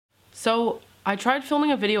So I tried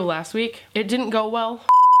filming a video last week. It didn't go well.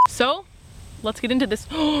 So let's get into this.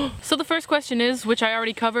 So the first question is, which I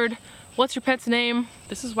already covered, what's your pet's name?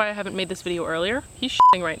 This is why I haven't made this video earlier. He's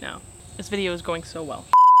shitting right now. This video is going so well.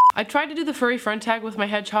 I tried to do the furry friend tag with my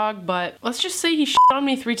hedgehog, but let's just say he shit on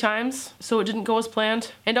me 3 times, so it didn't go as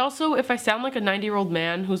planned. And also, if I sound like a 90-year-old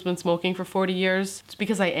man who's been smoking for 40 years, it's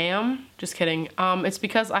because I am. Just kidding. It's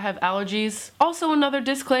because I have allergies. Also, another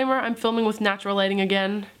disclaimer, I'm filming with natural lighting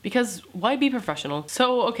again, because why be professional?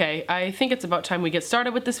 So, okay, I think it's about time we get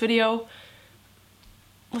started with this video.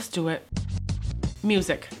 Let's do it.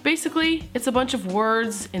 Music. Basically, it's a bunch of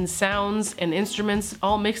words and sounds and instruments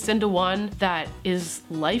all mixed into one that is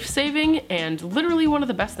life-saving and literally one of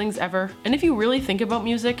the best things ever. And if you really think about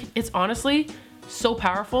music, it's honestly so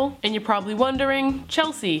powerful. And you're probably wondering,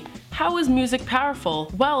 Chelsea, how is music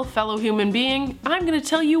powerful? Well, fellow human being, I'm gonna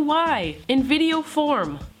tell you why, in video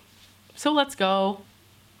form. So let's go.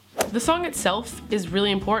 The song itself is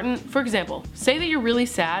really important. For example, say that you're really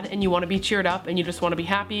sad and you want to be cheered up and you just want to be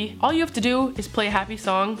happy. All you have to do is play a happy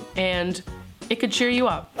song and it could cheer you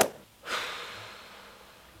up.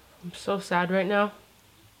 I'm so sad right now.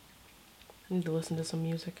 I need to listen to some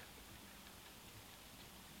music.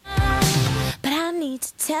 But I need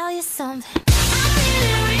to tell you something.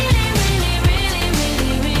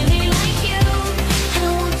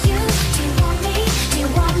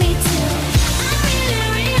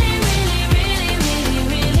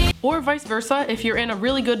 Or vice versa, if you're in a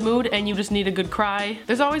really good mood and you just need a good cry.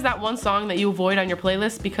 There's always that one song that you avoid on your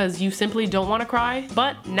playlist because you simply don't want to cry,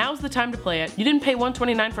 but now's the time to play it. You didn't pay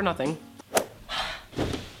 $129 for nothing.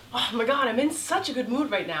 Oh my god, I'm in such a good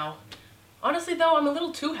mood right now. Honestly though, I'm a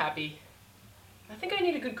little too happy. I think I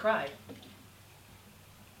need a good cry.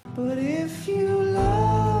 But if you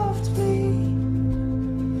loved me,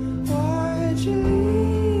 why'd you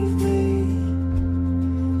leave me?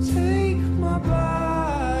 Take my body.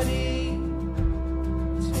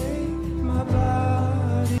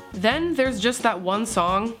 Then there's just that one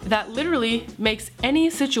song that literally makes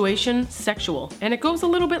any situation sexual. And it goes a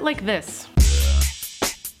little bit like this.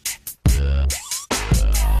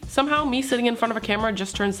 Somehow me sitting in front of a camera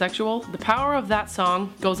just turned sexual. The power of that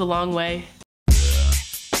song goes a long way.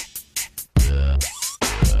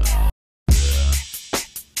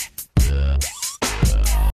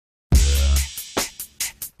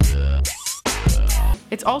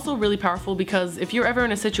 It's also really powerful because if you're ever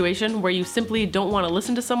in a situation where you simply don't want to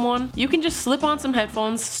listen to someone, you can just slip on some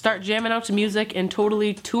headphones, start jamming out to music, and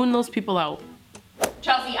totally tune those people out.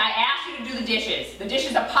 Chelsea, I asked you to do the dishes. The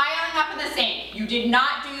dishes are piling up in the sink. You did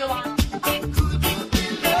not do your laundry.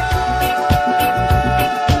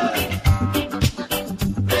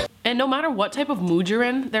 And no matter what type of mood you're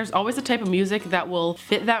in, there's always a type of music that will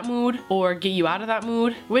fit that mood or get you out of that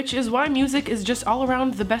mood, which is why music is just all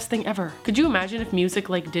around the best thing ever. Could you imagine if music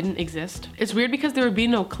like didn't exist? It's weird because there would be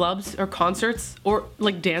no clubs or concerts, or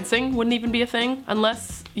like dancing wouldn't even be a thing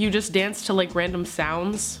unless you just dance to like random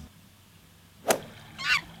sounds.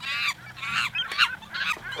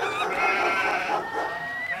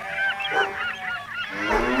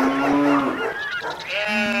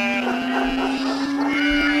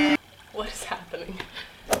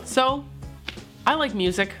 So, I like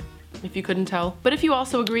music, if you couldn't tell. But if you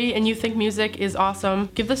also agree and you think music is awesome,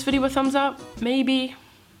 give this video a thumbs up. Maybe.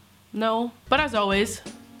 No. But as always,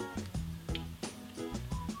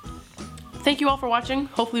 thank you all for watching.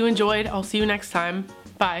 Hopefully you enjoyed. I'll see you next time.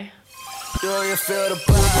 Bye. Do you feel the